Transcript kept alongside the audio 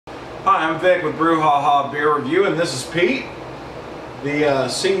Hi, I'm Vic with BrewHaHa Beer Review, and this is Pete, the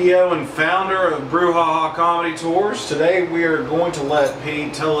CEO and founder of BrewHaHa Comedy Tours. Today we are going to let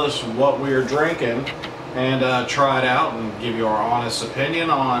Pete tell us what we are drinking and try it out and give you our honest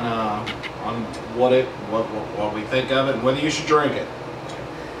opinion on what we think of it and whether you should drink it.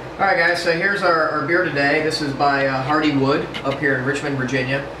 Alright guys, so here's our beer today. This is by HardyWood up here in Richmond,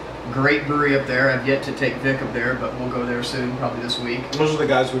 Virginia. Great brewery up there. I've yet to take Vic up there, but we'll go there soon, probably this week. Those are the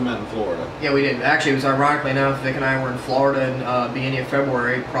guys we met in Florida. Yeah, we did. Actually, it was ironically enough, Vic and I were in Florida in beginning of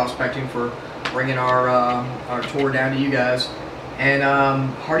February, prospecting for bringing our tour down to you guys. And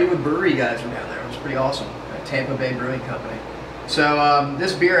HardyWood Brewery guys were down there. It was pretty awesome. Tampa Bay Brewing Company. So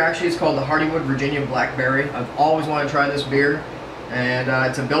this beer actually is called the HardyWood Virginia Blackberry. I've always wanted to try this beer. And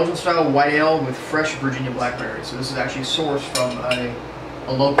it's a Belgian-style white ale with fresh Virginia blackberries. So this is actually sourced from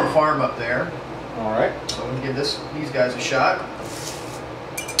a local farm up there. All right. So I'm going to give these guys a shot.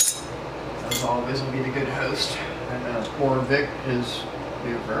 As always, I'll be the good host. And pour Vic his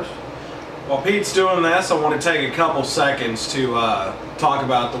beer first. While Pete's doing this, I want to take a couple seconds to talk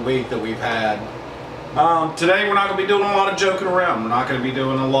about the week that we've had. Today we're not going to be doing a lot of joking around. We're not going to be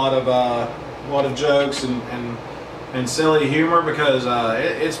doing a lot of jokes and silly humor because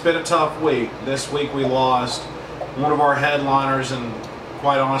it's been a tough week. This week we lost one of our headliners and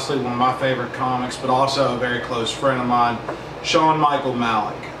quite honestly one of my favorite comics, but also a very close friend of mine, Sean Michael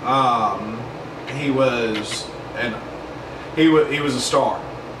Malik. He was a star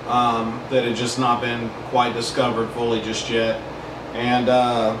that had just not been quite discovered fully just yet, and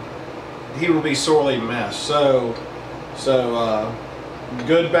he will be sorely missed. So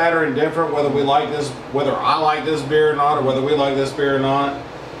good, bad, or indifferent, whether I like this beer or not, or whether we like this beer or not.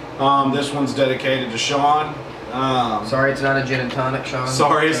 This one's dedicated to Sean. Sorry, it's not a gin and tonic, Sean.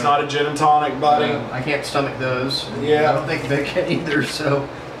 Sorry, it's not a gin and tonic, buddy. I can't stomach those. Yeah. I don't think Vic can either, so.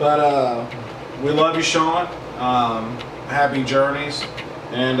 But we love you, Sean. Happy journeys.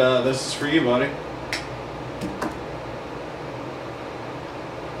 And this is for you, buddy.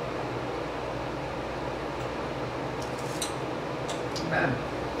 Bad.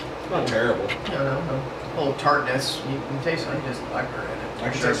 It's not terrible. No. A little tartness. You can taste like just blackberry in it. I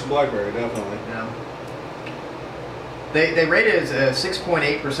can taste the blackberry, definitely. Yeah. They rate it as a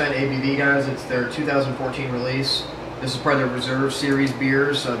 6.8% ABV, guys. It's their 2014 release. This is part of their Reserve Series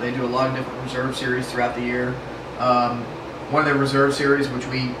beers, so they do a lot of different Reserve Series throughout the year. One of their Reserve Series, which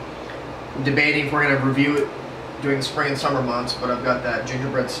we debating if we're going to review it during the spring and summer months, but I've got that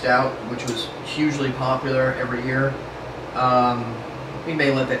gingerbread stout, which was hugely popular every year. We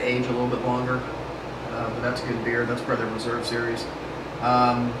may let that age a little bit longer, but that's a good beer. That's part of their Reserve Series.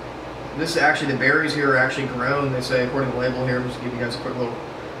 This is actually, the berries here are actually grown, they say, according to the label here. I'm just going to give you guys a quick little.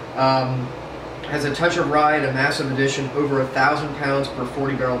 Has a touch of rye and a massive addition, over 1,000 pounds per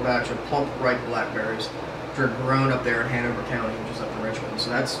 40-barrel batch of plump, ripe blackberries, which are grown up there in Hanover County, which is up in Richmond. So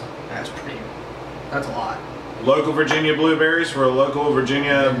that's a lot. Local Virginia blueberries for a local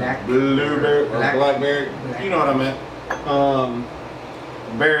Virginia blueberry or blackberry. You know what I meant.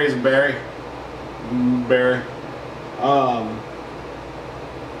 Berry's a berry. Berry.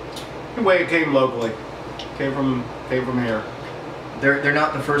 Anyway, it came locally. Came from here. They're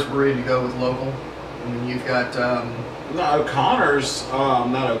not the first brewery to go with local. I mean, you've got no, O'Connor's.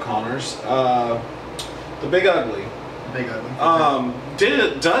 Not O'Connor's. The Big Ugly. Big Ugly.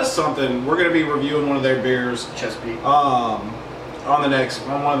 Does something. We're going to be reviewing one of their beers. Chesapeake. On one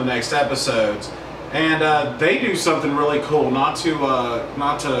of the next episodes, and they do something really cool. Not to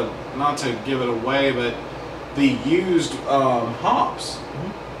give it away, but the used hops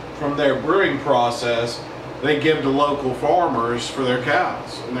from their brewing process, they give to local farmers for their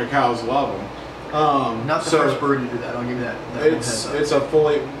cows, and their cows love them. Not the first brewery to do that. I'll give you that. It's a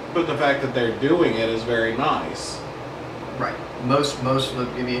fully, but the fact that they're doing it is very nice. Right. Most will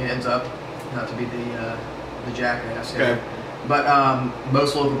give you a heads up, not to be the jackass here. Okay. But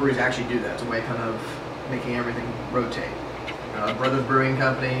most local breweries actually do that. It's a way kind of making everything rotate. Brothers Brewing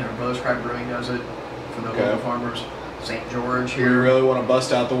Company, or Brothers Craft Brewing does it for the local farmers. St. George here. Do you really want to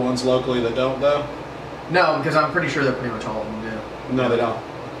bust out the ones locally that don't, though? No, because I'm pretty sure that pretty much all of them do. No, they don't.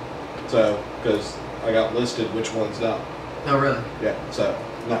 So, because I got listed which ones don't. No, really? Yeah, so,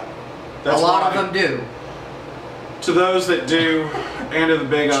 no. That's a lot of them do. To those that do, and to the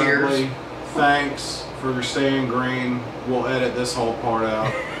Big Cheers. Ugly, thanks for staying green. We'll edit this whole part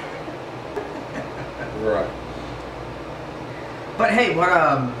out. Right. But hey, what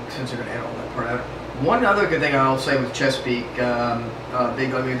since you're gonna edit all that part out, one other good thing I'll say with Chesapeake, Big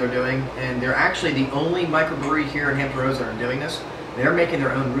Ugly they're doing, and they're actually the only microbrewery here in Hampton Roads that are doing this. They're making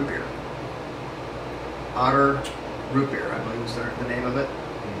their own root beer. Otter root beer, I believe is the name of it.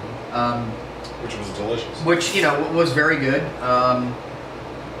 Which was delicious. Which, you know, was very good.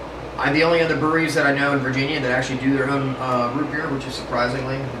 The only other breweries that I know in Virginia that actually do their own root beer, which is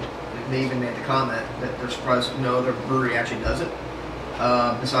surprisingly, they even made the comment that they're surprised no other brewery actually does it.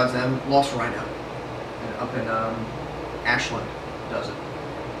 Besides them, Lost Rhino, and up in Ashland does it.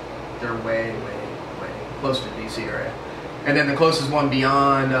 They're way close to the DC area. And then the closest one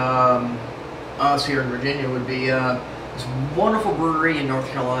beyond us here in Virginia would be this wonderful brewery in North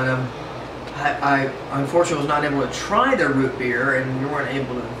Carolina. I unfortunately was not able to try their root beer, and we weren't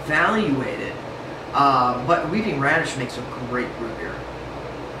able to evaluate it. But Weeping Radish makes a great root beer,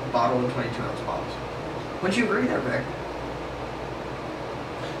 bottled in 22-ounce bottles. Wouldn't you agree there, Vic?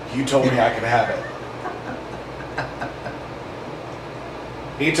 You told me I could have it.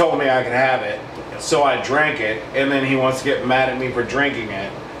 He told me I could have it, so I drank it, and then he wants to get mad at me for drinking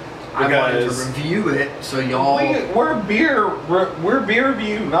it. I wanted to review it, so y'all. We're beer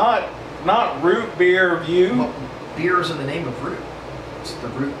review, not root beer review. Well, beer is in the name of root. It's the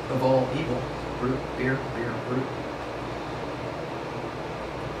root of all evil. Root, beer, root.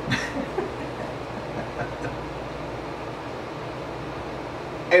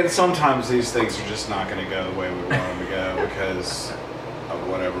 And sometimes these things are just not going to go the way we want them to go because of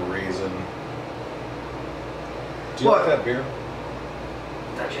whatever reason. Do you like that beer?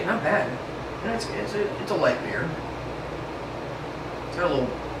 It's actually not bad. It's a light beer. It's got a little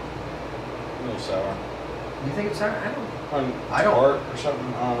sour. You think it's sour? I don't. Tart or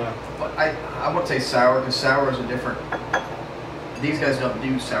something? I don't know. But I wouldn't say sour because sour is a different. These guys don't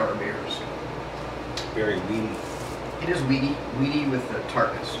do sour beers. Very weedy. It is weedy with the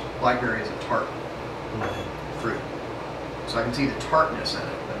tartness. Blackberry is a tart fruit, so I can see the tartness in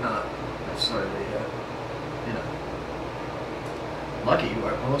it, but not necessarily, Lucky you.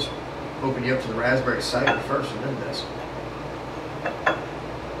 I almost opened you up to the raspberry cider first and then this.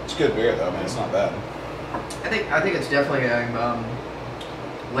 It's good beer though. I mean, it's not bad. I think it's definitely a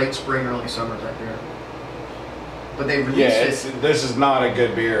late spring, early summer type beer. But they released it. This is not a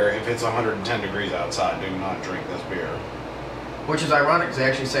good beer. If it's 110 degrees outside, do not drink this beer. Which is ironic because they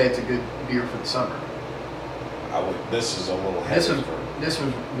actually say it's a good beer for the summer. This is a little heavy. This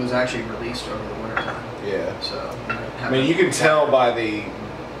was actually released over the winter time. Yeah. So I mean, you can tell by the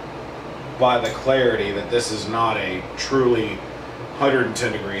clarity that this is not a truly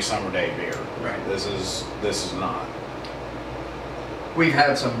 110 degree summer day beer. Right. This is not. We've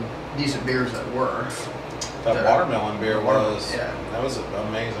had some decent beers that were. That watermelon beer was. Yeah. That was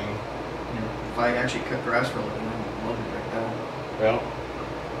amazing. If I actually cook grass for a living, I'd love to drink that. Well.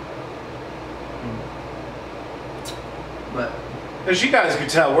 But as you guys can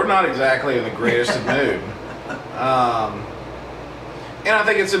tell, we're not exactly in the greatest of mood. And I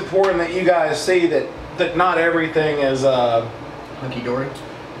think it's important that you guys see that not everything is hunky-dory.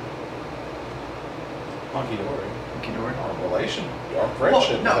 Hunky-dory. Hunky-dory. Our relation, our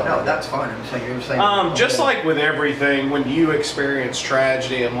friendship. Well, no, that's fine. I'm saying you're saying. Just like with everything, when you experience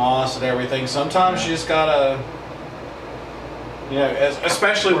tragedy and loss and everything, sometimes you just gotta,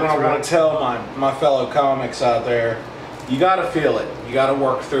 especially when I want to tell my fellow comics out there, you gotta feel it. You gotta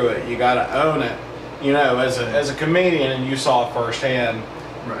work through it. You gotta own it. As a comedian, and you saw firsthand.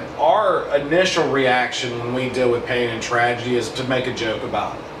 Right. Our initial reaction when we deal with pain and tragedy is to make a joke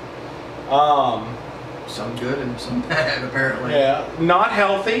about it. Some good and some bad, apparently. Yeah, not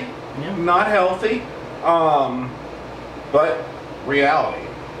healthy. Yeah. Not healthy. But reality.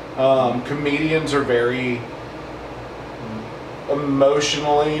 Comedians are very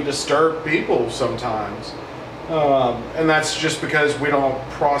emotionally disturbed people sometimes. And that's just because we don't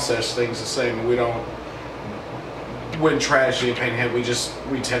process things the same. We don't. When tragedy and pain hit, we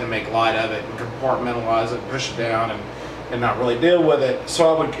tend to make light of it and compartmentalize it, push it down, and not really deal with it.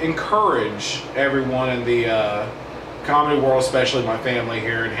 So I would encourage everyone in the comedy world, especially my family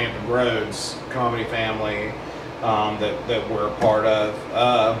here in Hampton Roads, comedy family that we're a part of,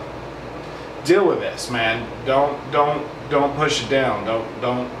 deal with this, man. Don't push it down.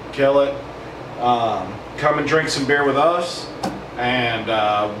 Don't kill it. Come and drink some beer with us, and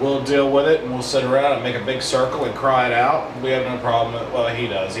we'll deal with it, and we'll sit around and make a big circle and cry it out. We have no problem with it. Well, he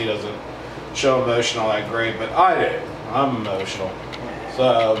does. He doesn't show emotion all that great, but I do. I'm emotional.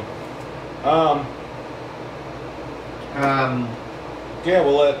 So, yeah,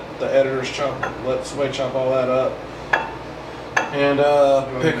 we'll let the editors let somebody chop all that up, and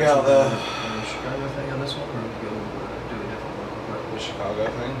pick out the Chicago thing on this one, or go do a different one? The Chicago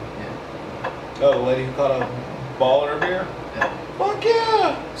thing. Yeah. Oh, the lady who caught a ball in her beer. Yeah. Fuck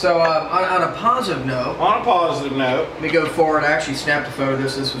yeah! So on a positive note. On a positive note, let me go forward. I actually snapped a photo of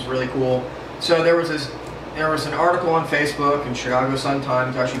this. This was really cool. So there was this. there was an article on Facebook in Chicago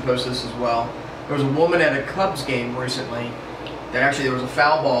Sun-Times, actually posted this as well. There was a woman at a Cubs game recently that actually there was a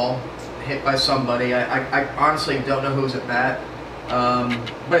foul ball hit by somebody. I honestly don't know who was at bat,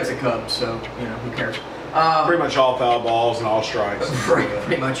 but it's a Cubs, so you know who cares. Pretty much all foul balls and all strikes. Right,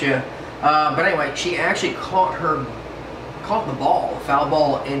 pretty much, yeah. But anyway, she actually caught the ball, the foul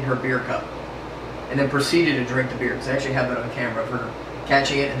ball, in her beer cup, and then proceeded to drink the beer. Because I actually have that on camera of her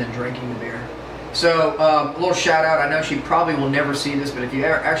catching it and then drinking the beer. So, a little shout out. I know she probably will never see this, but if you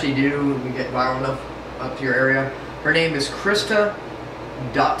actually do, we get viral enough up to your area. Her name is Krista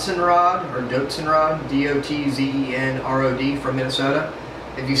Dotzenrod, or Dotzenrod, D-O-T-Z-E-N-R-O-D, from Minnesota.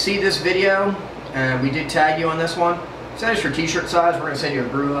 If you see this video, we did tag you on this one, send us your t-shirt size. We're going to send you a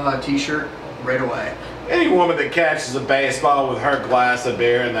BrewHaHa t-shirt right away. Any woman that catches a baseball with her glass of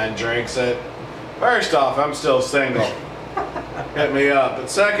beer and then drinks it, first off, I'm still single. Hit me up. But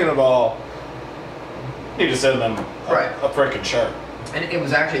second of all, you just send them a freaking shirt. And it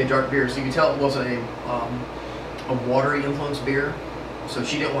was actually a dark beer, so you can tell it wasn't a watery influenced beer. So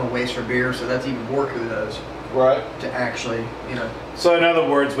she didn't want to waste her beer, so that's even more kudos. Right. To actually, you know. So in other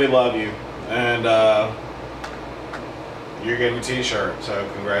words, we love you. And you're getting a t-shirt, so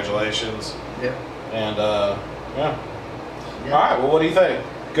congratulations. Yeah. And yeah. All right, well, what do you think?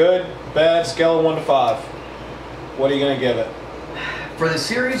 Good, bad, scale of 1 to 5. What are you going to give it? For the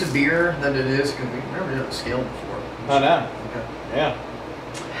series of beer that it is, because we've never done a scale before. I know. Okay. Yeah.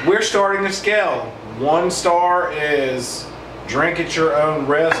 We're starting a scale. 1 star is drink at your own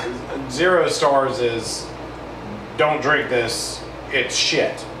risk. 0 stars is don't drink this, it's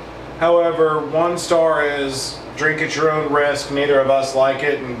shit. However, 1 star is drink at your own risk. Neither of us like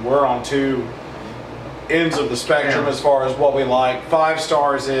it, and we're on 2 ends of the spectrum as far as what we like. 5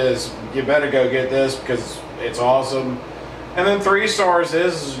 stars is you better go get this because it's awesome. And then 3 stars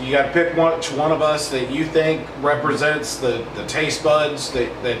is you got to pick which one of us that you think represents the taste buds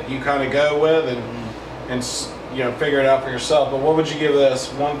that you kind of go with and you know, figure it out for yourself. But what would you give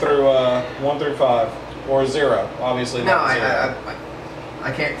this? 1 through 5 or 0? Obviously not 0.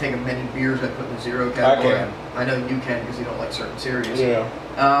 I can't think of many beers I put in the 0 category. I know you can because you don't like certain series. Yeah.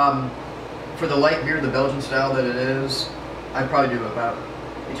 For the light beer, the Belgian style that it is, I'd probably do about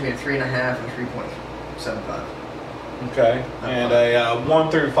between a 3.5 and 3.75. Okay. And a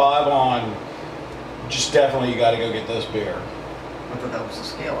 1 through 5 on just definitely you got to go get this beer. I thought that was the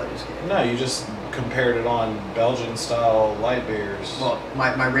scale I just gave. No, you just compared it on Belgian style light beers. Well,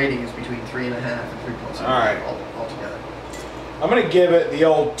 my rating is between 3.5 and 3.75. All right. Altogether. I'm going to give it the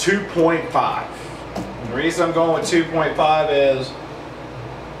old 2.5. The reason I'm going with 2.5 is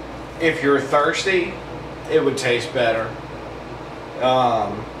if you're thirsty, it would taste better.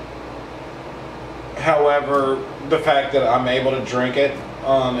 However, the fact that I'm able to drink it,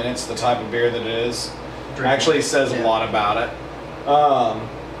 and it's the type of beer that it is, actually says a lot about it.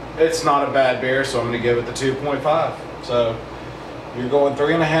 It's not a bad beer, so I'm going to give it the 2.5. So you're going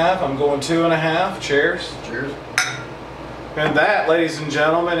 3.5, I'm going 2.5. Cheers. Cheers. And that, ladies and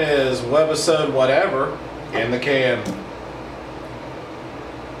gentlemen, is webisode whatever in the can.